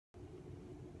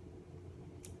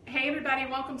Hey everybody,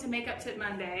 welcome to Makeup Tip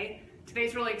Monday.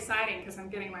 Today's really exciting because I'm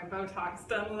getting my Botox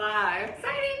done live.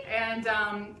 Exciting! And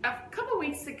a couple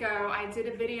weeks ago, I did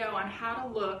a video on how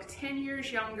to look 10 years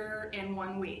younger in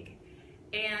 1 week.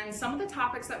 And some of the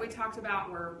topics that we talked about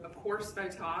were, of course,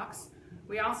 Botox.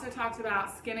 We also talked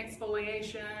about skin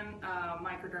exfoliation,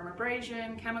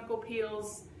 microdermabrasion, chemical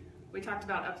peels. We talked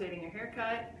about updating your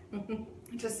haircut.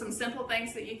 Just some simple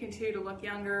things that you can do to look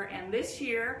younger. And this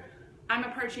year, I'm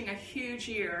approaching a huge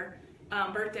year,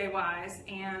 birthday-wise,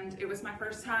 and it was my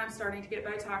first time starting to get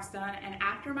Botox done. And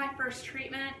after my first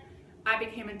treatment, I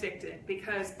became addicted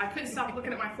because I couldn't stop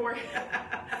looking at my forehead.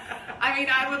 I mean,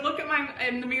 I would look at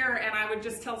in the mirror and I would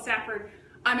just tell Stafford,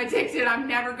 I'm addicted, I'm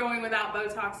never going without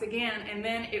Botox again. And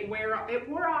then it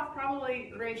wore off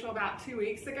probably, Rachel, about 2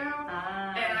 weeks ago.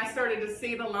 And I started to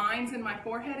see the lines in my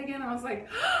forehead again. I was like,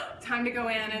 time to go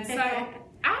in. And so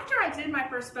after I did my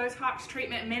first Botox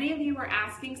treatment, many of you were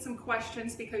asking some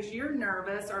questions because you're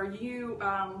nervous or you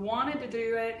wanted to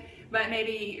do it, but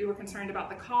maybe you were concerned about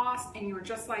the cost and you were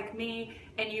just like me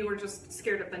and you were just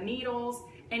scared of the needles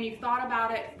and you thought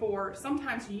about it for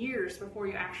sometimes years before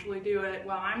you actually do it.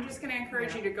 Well, I'm just going to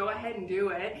encourage you to go ahead and do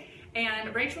it.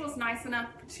 And Rachel is nice enough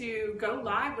to go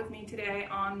live with me today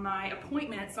on my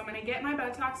appointment, so I'm going to get my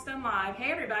Botox done live.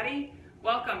 Hey everybody,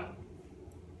 welcome.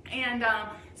 And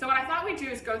so what I thought we'd do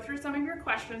is go through some of your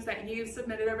questions that you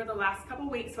submitted over the last couple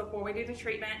weeks before we do the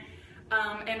treatment.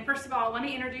 And first of all, let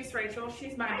me introduce Rachel.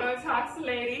 She's my Botox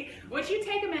lady. Would you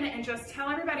take a minute and just tell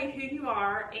everybody who you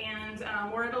are, and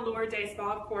we're at Allure Day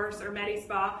Spa, of course, or Medi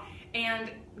Spa,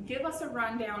 and give us a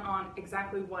rundown on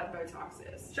exactly what Botox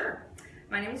is. Sure.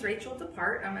 My name is Rachel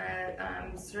Depart. I'm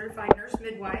a certified nurse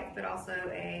midwife, but also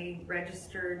a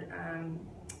registered,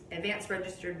 advanced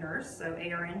registered nurse, so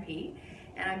ARNP.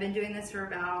 And I've been doing this for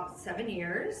about 7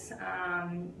 years,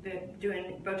 been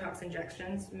doing Botox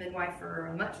injections, midwife for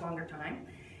a much longer time,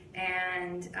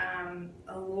 and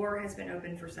Allure has been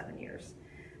open for 7 years.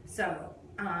 So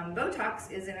Botox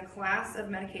is in a class of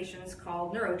medications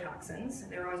called neurotoxins.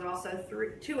 There was also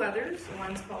two others.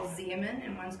 One's called Xeomin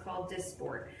and one's called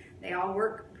Dysport. They all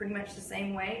work pretty much the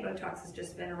same way. Botox has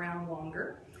just been around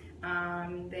longer.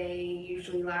 They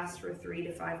usually last for 3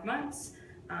 to 5 months.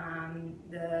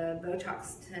 The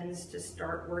Botox tends to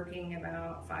start working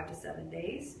about 5 to 7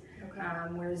 days,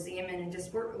 whereas Xeomin and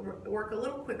Dysport work a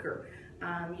little quicker,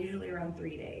 usually around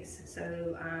 3 days.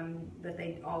 So, but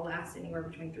they all last anywhere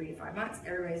between 3 to 5 months.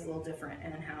 Everybody's a little different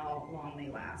in how long they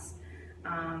last.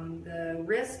 The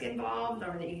risk involved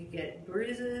are that you get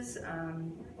bruises.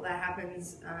 That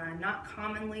happens not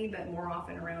commonly, but more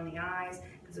often around the eyes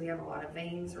because we have a lot of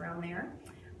veins around there.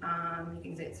 You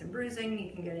can get some bruising,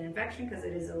 you can get an infection because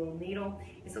it is a little needle.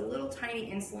 It's a little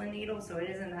tiny insulin needle, so it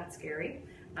isn't that scary.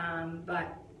 And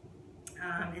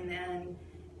then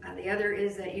the other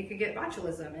is that you could get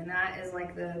botulism, and that is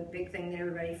like the big thing that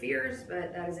everybody fears,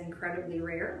 but that is incredibly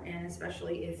rare, and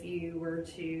especially if you were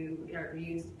to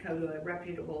go to a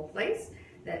reputable place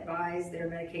that buys their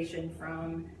medication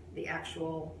from the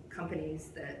actual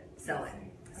companies that sell it.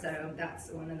 So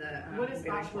that's one of the what does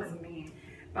botulism mean?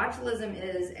 Botulism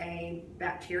is a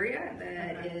bacteria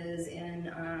that is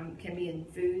can be in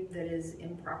food that is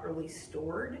improperly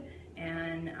stored,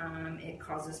 and it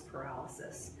causes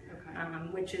paralysis,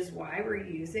 which is why we're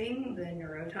using the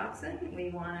neurotoxin.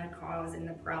 We want to cause, and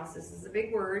the paralysis is a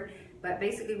big word, but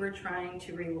basically we're trying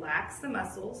to relax the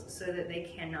muscles so that they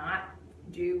cannot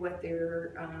do what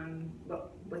they're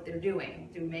doing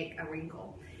to make a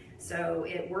wrinkle. So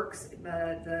it works.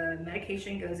 The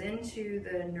medication goes into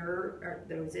the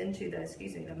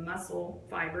muscle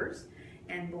fibers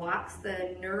and blocks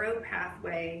the neuro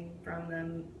pathway from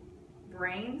the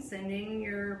brain sending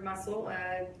your muscle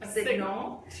a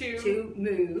signal to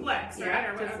move, flex,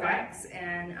 right? To flex,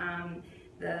 and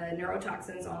the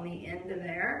neurotoxin's on the end of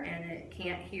there, and it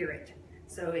can't hear it,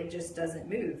 so it just doesn't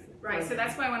move. Right. So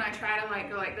that's why when I try to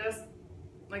go like this,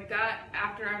 like that,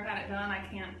 after I've had it done, I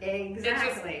can't.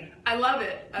 Exactly. I love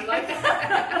it. I like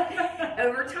it.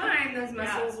 Over time, those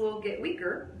muscles will get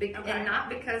weaker, and not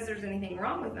because there's anything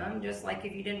wrong with them. Just like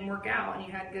if you didn't work out and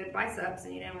you had good biceps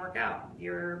and you didn't work out,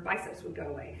 your biceps would go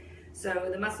away. So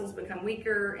the muscles become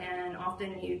weaker, and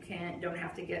often you don't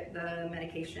have to get the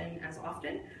medication as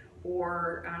often,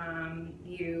 or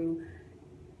you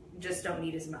just don't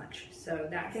need as much. So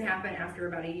that can happen after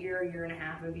about a year and a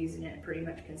half of using it pretty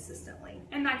much consistently.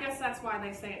 And I guess that's why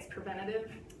they say it's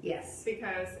preventative. Yes.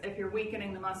 Because if you're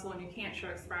weakening the muscle and you can't show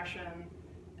expression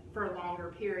for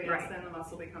longer periods, then the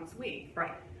muscle becomes weak.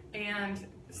 Right. And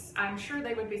I'm sure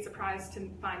they would be surprised to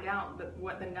find out that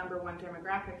what the #1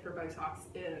 demographic for Botox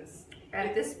is.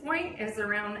 at this point is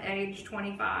around age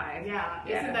 25. Yeah,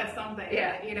 isn't that something?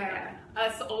 Yeah. You know,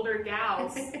 us older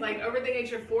gals, like over the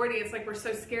age of 40, it's like we're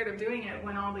so scared of doing it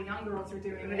when all the young girls are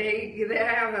doing it. They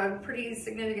have a pretty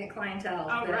significant clientele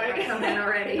that have come in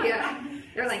already. Yeah,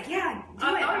 they're like, yeah, do it.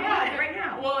 I want it right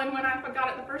now. Well, and when I got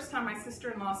it the first time, my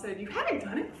sister-in-law said, "You haven't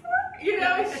done it before?" You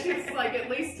know, she's like at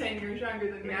least 10 years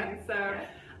younger than me. So.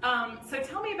 So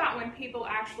tell me about when people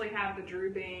actually have the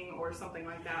drooping or something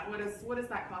like that. What is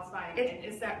that caused by, and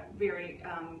is that very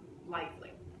likely?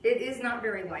 It is not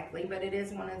very likely, but it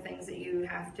is one of the things that you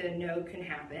have to know can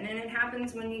happen, and it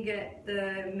happens when you get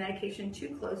the medication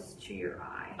too close to your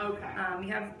eye. Okay.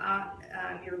 You have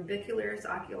your orbicularis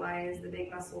oculi is the big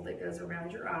muscle that goes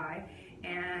around your eye,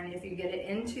 and if you get it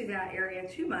into that area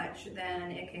too much,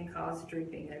 then it can cause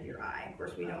drooping of your eye. Of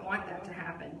course, we don't want that to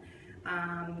happen.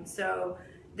 So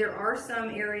there are some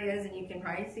areas, and you can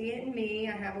probably see it in me,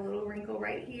 I have a little wrinkle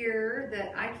right here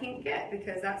that I can't get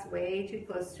because that's way too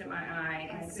close to my eye.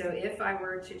 And so if I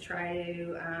were to try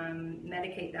to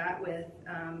medicate that with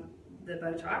the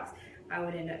Botox, I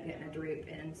would end up getting a droop,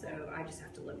 and so I just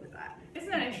have to live with that. Isn't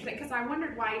that interesting? Because I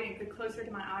wondered why it didn't get closer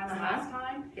to my eyes last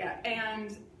time. Yeah.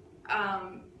 And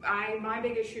my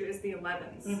big issue is the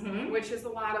 11s, which is a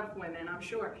lot of women, I'm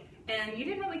sure. And you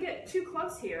didn't really get too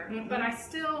close here, but I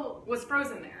still was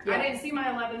frozen there. Yeah. I didn't see my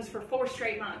 11s for 4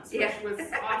 straight months, which was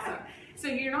awesome. So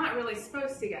you're not really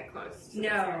supposed to get close to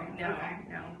this area.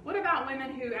 No. What about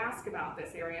women who ask about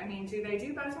this area? I mean, do they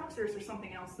do Botox, or is there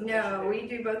something else? No, we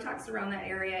do Botox around that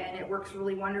area, and it works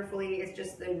really wonderfully. It's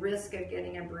just the risk of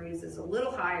getting a bruise is a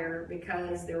little higher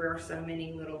because there are so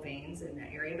many little veins in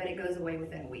that area, but it goes away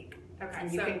within a week. Okay,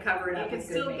 and you can cover it up. You can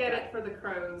still get it for the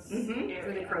crow's area.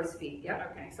 For the crow's feet.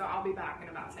 Yep. Okay, so I'll be back in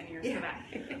about 10 years for that.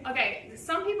 Okay,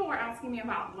 some people were asking me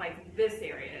about like this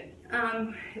area.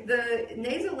 The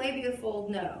nasolabial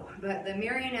fold, no, but the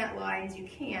marionette lines you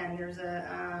can. There's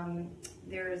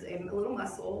a little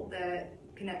muscle that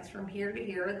connects from here to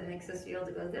here that makes us be able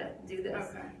to go do this,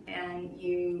 and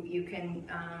you can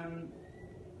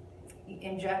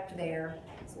inject there.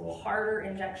 It's a little harder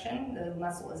injection. The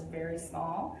muscle is very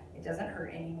small. It doesn't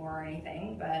hurt anymore or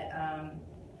anything, but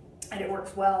and it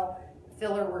works well.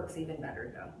 Filler works even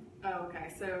better though. Oh,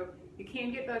 okay, so you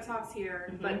can get Botox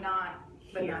here, but not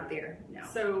here. But not there, no.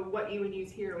 So what you would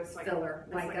use here was like filler,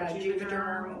 like a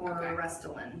Juvederm or a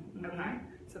Restylane. Okay,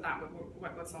 so that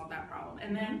would solve that problem.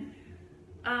 And then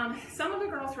some of the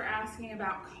girls were asking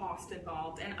about cost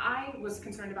involved, and I was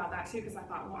concerned about that too because I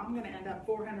thought, well, I'm going to end up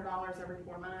 $400 every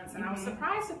 4 months, and I was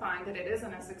surprised to find that it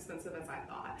isn't as expensive as I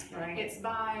thought. Right. It's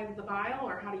by the vial,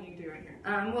 or how do you do it here?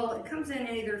 Well, it comes in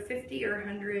either 50 or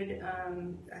 100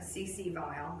 cc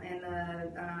vial, and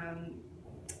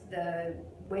the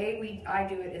way I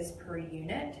do it is per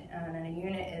unit, and a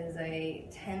unit is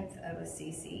 1/10 of a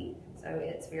cc, so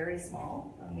it's very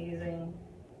small. I'm using,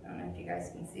 I don't know if you guys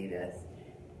can see this.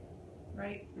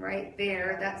 Right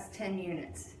there, that's 10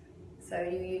 units. So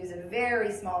you use a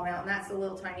very small amount, and that's a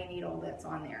little tiny needle that's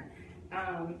on there.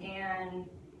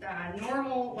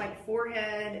 Normal, like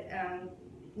forehead,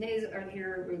 nasal, or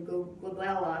here,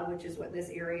 glabella, which is what this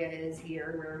area is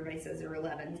here, where everybody says they're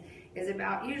 11s, is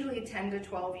about usually 10 to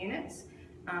 12 units.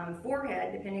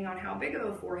 Forehead, depending on how big of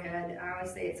a forehead, I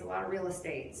always say it's a lot of real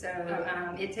estate. So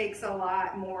it takes a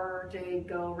lot more to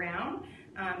go around.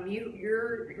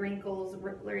 Your wrinkles,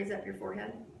 raise up your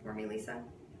forehead for me, Lisa.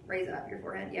 Raise up your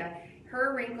forehead, yeah.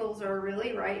 Her wrinkles are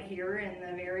really right here in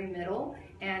the very middle,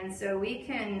 and so we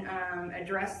can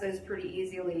address those pretty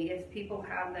easily. If people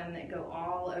have them that go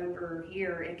all over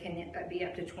here, it can be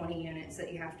up to 20 units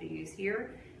that you have to use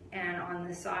here. And on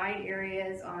the side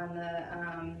areas, on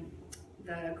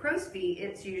the crow's feet,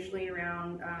 it's usually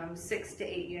around 6 to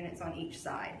 8 units on each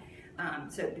side.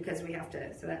 So because we have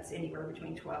to, so that's anywhere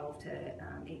between 12 to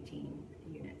 18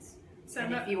 units. So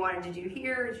and if you wanted to do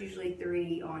here, it's usually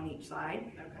 3 on each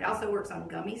side. Okay. It also works on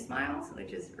gummy smiles,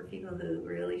 which is for people who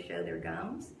really show their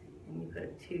gums. And you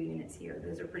put 2 units here.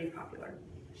 Those are pretty popular.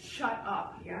 Shut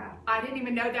up. Yeah. I didn't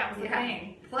even know that was a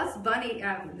thing. Plus bunny,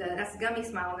 that's gummy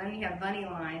smile, and then you have bunny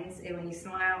lines, and when you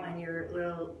smile and your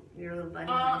little bunny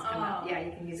lines come up. Yeah,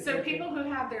 you can use it. So people who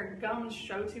have their gums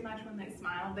show too much when they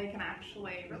smile, they can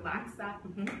actually relax that.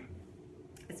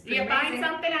 You find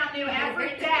something out new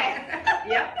every day.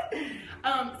 Yep.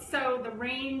 So the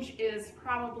range is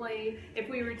probably, if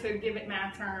we were to give it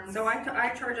math terms. So I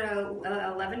charge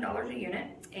 $11 a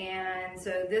unit, and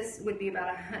so this would be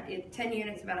about 10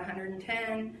 units, about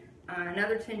 110.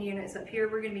 Another 10 units up here.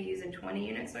 We're going to be using 20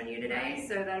 units on you today,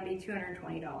 so that'd be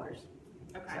 $220.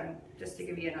 Okay. So just to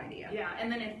give you an idea. Yeah,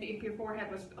 and then if your forehead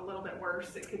was a little bit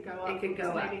worse, it could go up. It could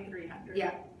go to up. Maybe 300.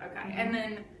 Yeah. Okay. And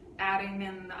then adding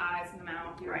in the eyes and the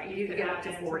mouth. Right, you could get up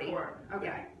to 40. Okay,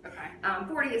 Yeah. okay.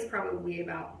 40 is probably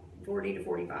about 40 to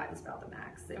 45 is about the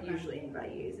max that usually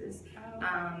anybody uses.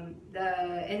 Oh,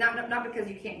 okay. And not because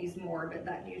you can't use more, but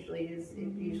that usually is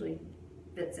it usually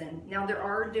fits in. Now there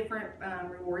are different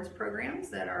rewards programs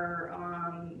that are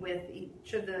with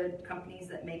each of the companies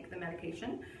that make the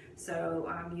medication.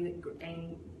 So you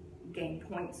gain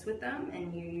points with them,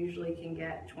 and you usually can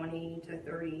get 20 to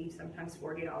 30, sometimes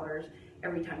 $40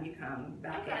 every time you come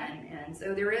back in. And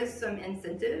so there is some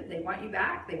incentive. They want you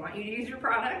back. They want you to use your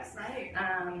products. Right.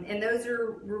 And those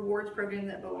are rewards programs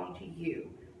that belong to you.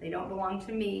 They don't belong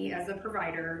to me as a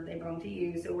provider. They belong to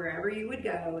you. So wherever you would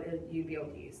go, you'd be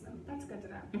able to use them. That's good to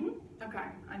know. Okay,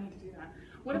 I need to do that.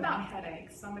 What about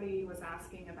headaches? Somebody was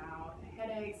asking about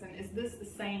headaches, and is this the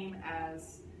same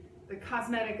as, the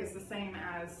cosmetic is the same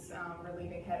as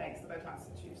relieving headaches? The Botox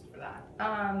is used for that.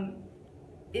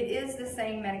 It is the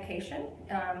same medication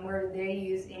where they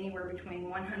use anywhere between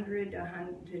 100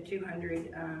 to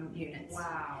 200 units.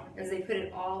 Wow. As they put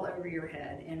it all over your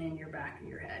head and in your back of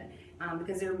your head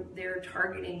because they're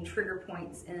targeting trigger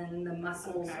points in the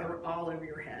muscles or all over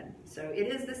your head. So it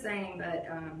is the same, but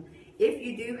if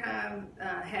you do have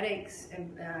headaches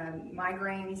and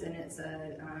migraines and it's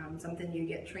something you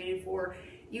get treated for,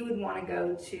 you would want to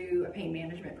go to a pain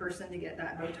management person to get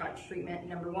that Botox treatment.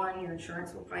 Number one, your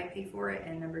insurance will probably pay for it,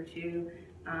 and number two,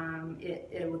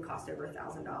 it would cost over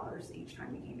 $1,000 each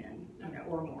time you came in,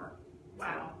 or more.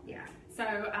 Wow. So, yeah.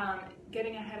 So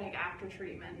getting a headache after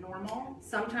treatment, normal?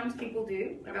 Sometimes people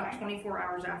do, about 24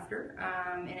 hours after,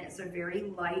 and it's a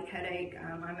very light headache.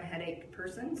 I'm a headache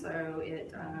person, so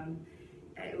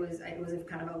it was a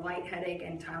kind of a light headache,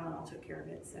 and Tylenol took care of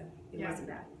it, so it wasn't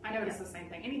bad. I noticed the same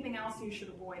thing. Anything else you should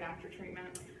avoid after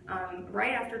treatment?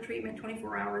 Right after treatment,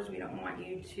 24 hours, we don't want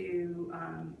you to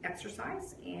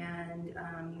exercise, and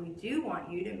we do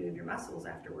want you to move your muscles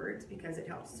afterwards because it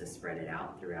helps to spread it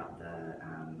out throughout the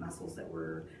muscles that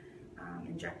we're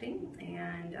injecting,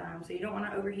 and so you don't want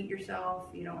to overheat yourself.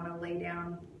 You don't want to lay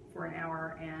down for an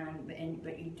hour,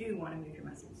 but you do want to move your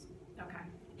muscles. Okay.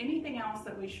 Anything else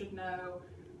that we should know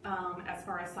as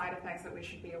far as side effects that we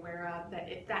should be aware of, that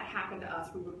if that happened to us,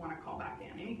 we would want to call back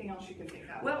in? Anything else you can think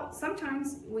of? Well,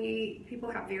 sometimes people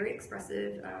have very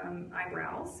expressive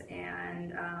eyebrows,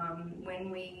 and when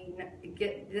we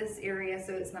get this area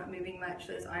so it's not moving much,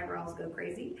 those eyebrows go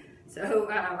crazy. So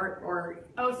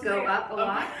go up a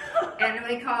lot, and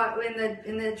we call it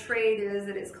in the trade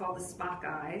it's called the Spock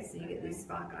eyes. So you get these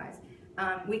Spock eyes.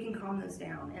 We can calm those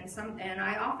down, and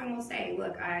I often will say,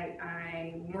 look,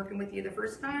 I'm working with you the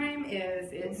first time.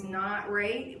 If it's not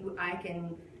right, I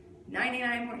can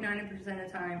 99.9% of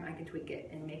the time I can tweak it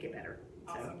and make it better.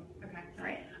 Awesome. So, okay. All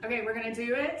right. Okay, we're gonna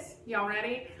do it. Y'all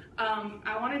ready?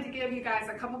 I wanted to give you guys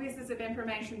a couple pieces of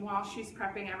information while she's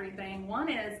prepping everything. One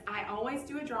is I always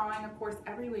do a drawing, of course,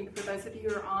 every week. For those of you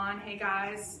who are on, hey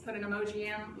guys, put an emoji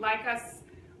in, like us,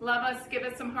 love us, give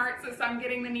us some hearts as I'm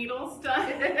getting the needles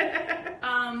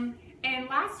done. And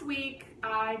last week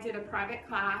I did a private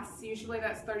class. Usually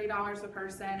that's $30 a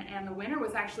person, and the winner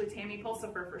was actually Tammy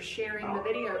Pulsifer for sharing the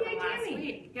video from last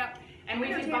week. Yep. And we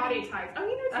did body types. Oh,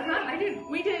 you know Tammy. I do.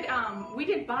 We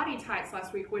did body types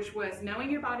last week, which was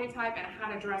knowing your body type and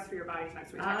how to dress for your body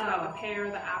types. We talked about the pear,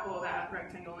 the apple, the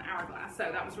rectangle, and the hourglass. So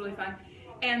that was really fun.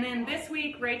 And then this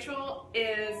week, Rachel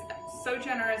is so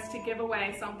generous to give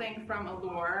away something from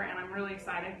Allure, and I'm really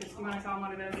excited. Because you want to tell them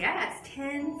what it is? Yes,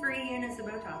 10 free units of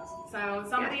Botox. So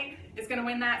somebody is going to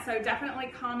win that. So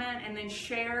definitely comment and then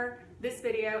share this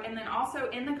video. And then also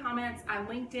in the comments, I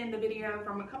linked in the video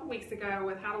from a couple weeks ago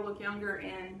with how to look younger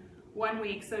in 1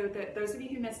 week, so that those of you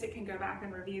who missed it can go back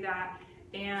and review that.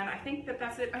 And I think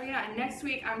that's it. Oh yeah, and next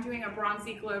week I'm doing a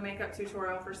bronzy glow makeup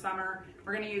tutorial for summer.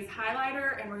 We're going to use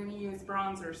highlighter and we're going to use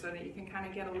bronzer so that you can kind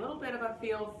of get a little bit of a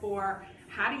feel for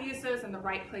how to use those and the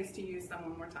right place to use them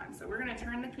one more time. So we're going to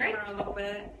turn the camera a little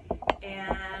bit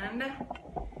and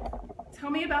tell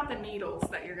me about the needles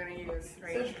that you're going to use,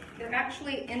 Rach. So they're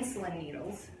actually insulin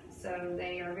needles. So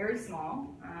they are very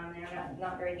small. They're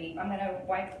not very deep. I'm going to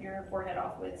wipe your forehead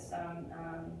off with some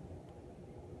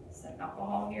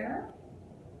alcohol here.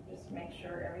 Just to make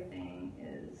sure everything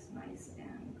is nice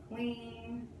and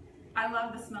clean. I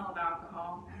love the smell of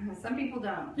alcohol. Some people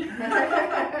don't.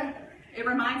 It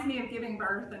reminds me of giving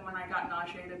birth, and when I got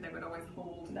nauseated, they would always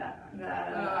hold the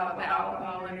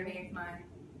alcohol underneath my...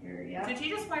 Yeah. Did you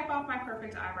just wipe off my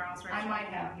perfect eyebrows, Rachel? I might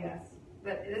have, yes.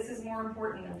 But this is more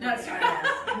important than perfect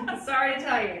eyebrows. Sorry to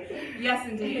tell you. Yes,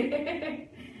 indeed.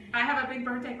 I have a big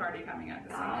birthday party coming up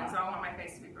this weekend, so I want my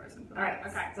face to be frozen for that. All right.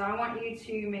 Okay. So I want you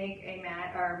to make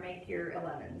make your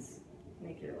 11s.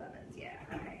 Make your 11s, yeah.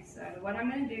 Okay, so what I'm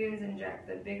going to do is inject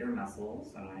the bigger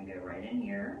muscles. So I'm going to go right in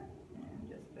here and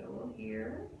just put a little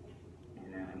here.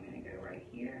 And then I'm going to go right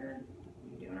here.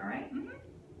 You doing all right? Mm-hmm.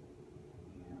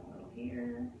 And a little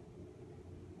here.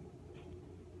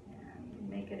 And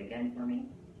make it again for me.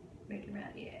 Make your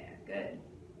mouth, yeah, good.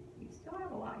 You still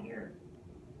have a lot here.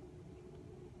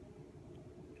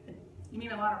 You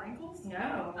mean a lot of wrinkles?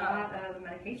 No, a lot of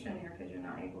medication here because you're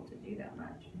not able to do that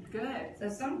much. Good. So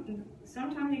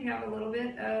sometimes you have a little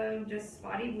bit of just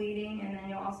spotty bleeding, and then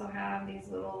you'll also have these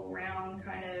little round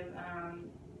kind of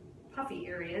puffy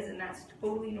areas, and that's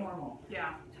totally normal.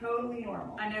 Yeah. Totally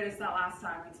normal. I noticed that last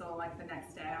time until like the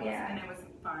next day. Yeah. And it was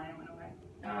fine. It went away.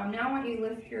 Now I want you to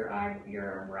lift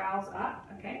your brows up.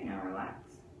 Okay, now relax.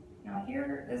 Now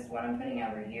here is what I'm putting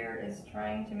over here is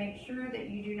trying to make sure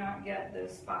that you do not get those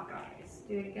spock eyes.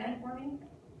 Do it again for me.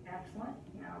 Excellent.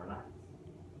 Now relax.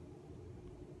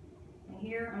 And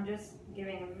here I'm just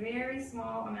giving a very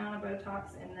small amount of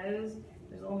Botox in those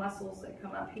little muscles that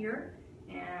come up here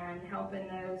and helping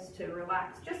those to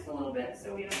relax just a little bit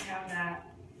so we don't have that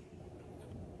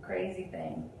crazy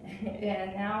thing.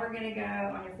 And now we're going to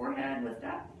go on your forehead, lift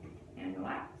up and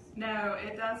relax. No,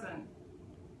 it doesn't.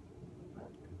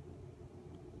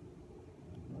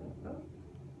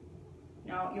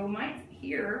 Now you might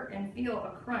hear and feel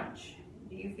a crunch.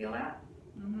 Do you feel that?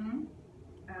 Mm-hmm.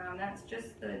 That's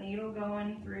just the needle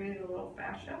going through the little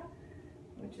fascia,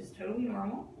 which is totally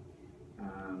normal.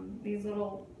 These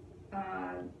little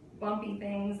bumpy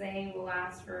things, they will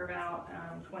last for about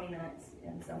 20 minutes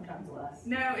and sometimes less.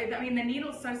 No, I mean the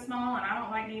needle's so small, and I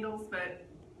don't like needles, but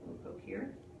We'll poke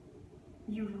here.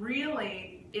 you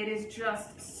really, it is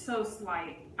just so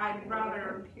slight. I'd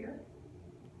rather here.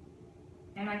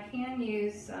 And I can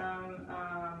use some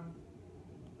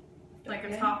like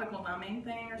a topical numbing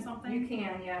thing or something. You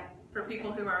can, yeah. For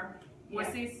people who are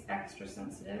wussies. Yeah, extra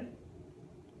sensitive.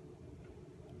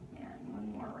 And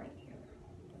one more right here.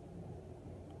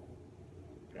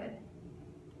 Good.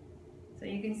 So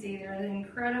you can see there's an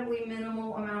incredibly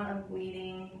minimal amount of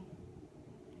bleeding.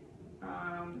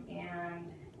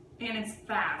 And it's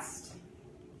fast.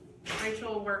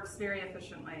 Rachel works very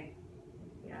efficiently.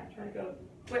 Yeah, I try to go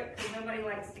quick because nobody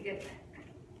likes to get.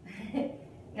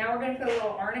 Now we're going to put a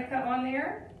little arnica on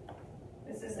there.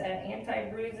 This is an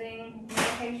anti-bruising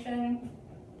medication.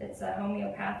 It's a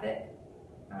homeopathic.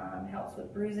 Helps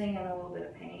with bruising and a little bit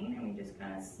of pain. And we just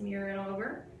kind of smear it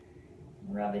over.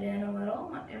 Rub it in a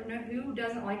little. I don't know who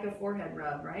doesn't like a forehead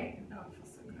rub, right? Oh, it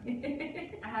feels so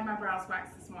good. I had my brows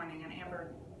waxed this morning, and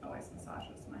Amber always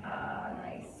massages my hair. Ah,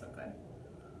 nice. So good.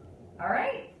 All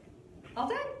right. All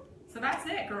done. So that's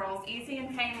it, girls. Easy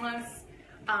and painless.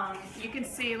 You can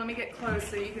see, let me get close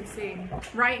so you can see.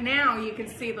 Right now, you can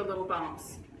see the little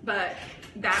bumps, but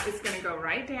that is going to go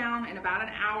right down in about an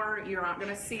hour. You're not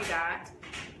going to see that.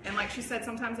 And like she said,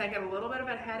 sometimes I get a little bit of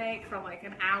a headache for like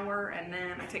an hour, and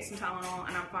then I take some Tylenol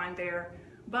and I'm fine there.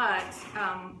 But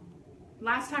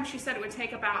last time she said it would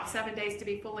take about 7 days to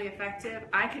be fully effective.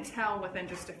 I could tell within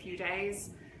just a few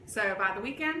days. So by the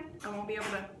weekend, I won't be able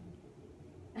to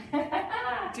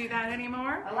do that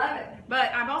anymore. I love it.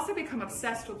 But I've also become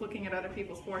obsessed with looking at other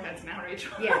people's foreheads now,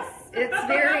 Rachel. Yes, it's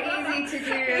very easy to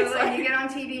do. It's And like- you get on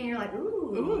TV and you're like,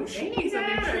 ooh, she they needs do a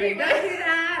new that, or they treatment. don't do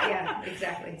that. Yeah,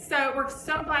 exactly. So we're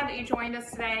so glad that you joined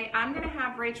us today. I'm going to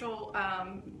have Rachel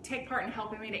take part in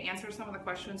helping me to answer some of the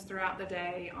questions throughout the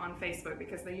day on Facebook,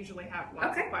 because they usually have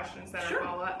lots of questions that Sure. are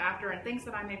follow up after and things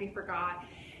that I maybe forgot.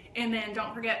 And then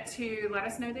don't forget to let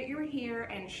us know that you were here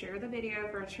and share the video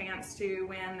for a chance to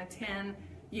win the 10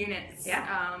 units.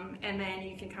 Yeah. And then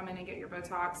you can come in and get your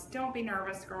Botox. Don't be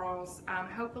nervous, girls.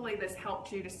 Hopefully this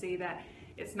helped you to see that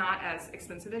it's not as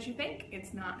expensive as you think.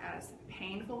 It's not as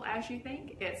painful as you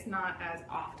think. It's not as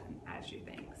often as you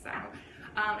think. So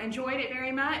enjoyed it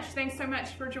very much. Thanks so much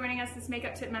for joining us this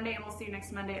Makeup Tip Monday, and we'll see you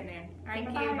next Monday at noon. All right,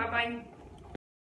 Thank you. Bye-bye.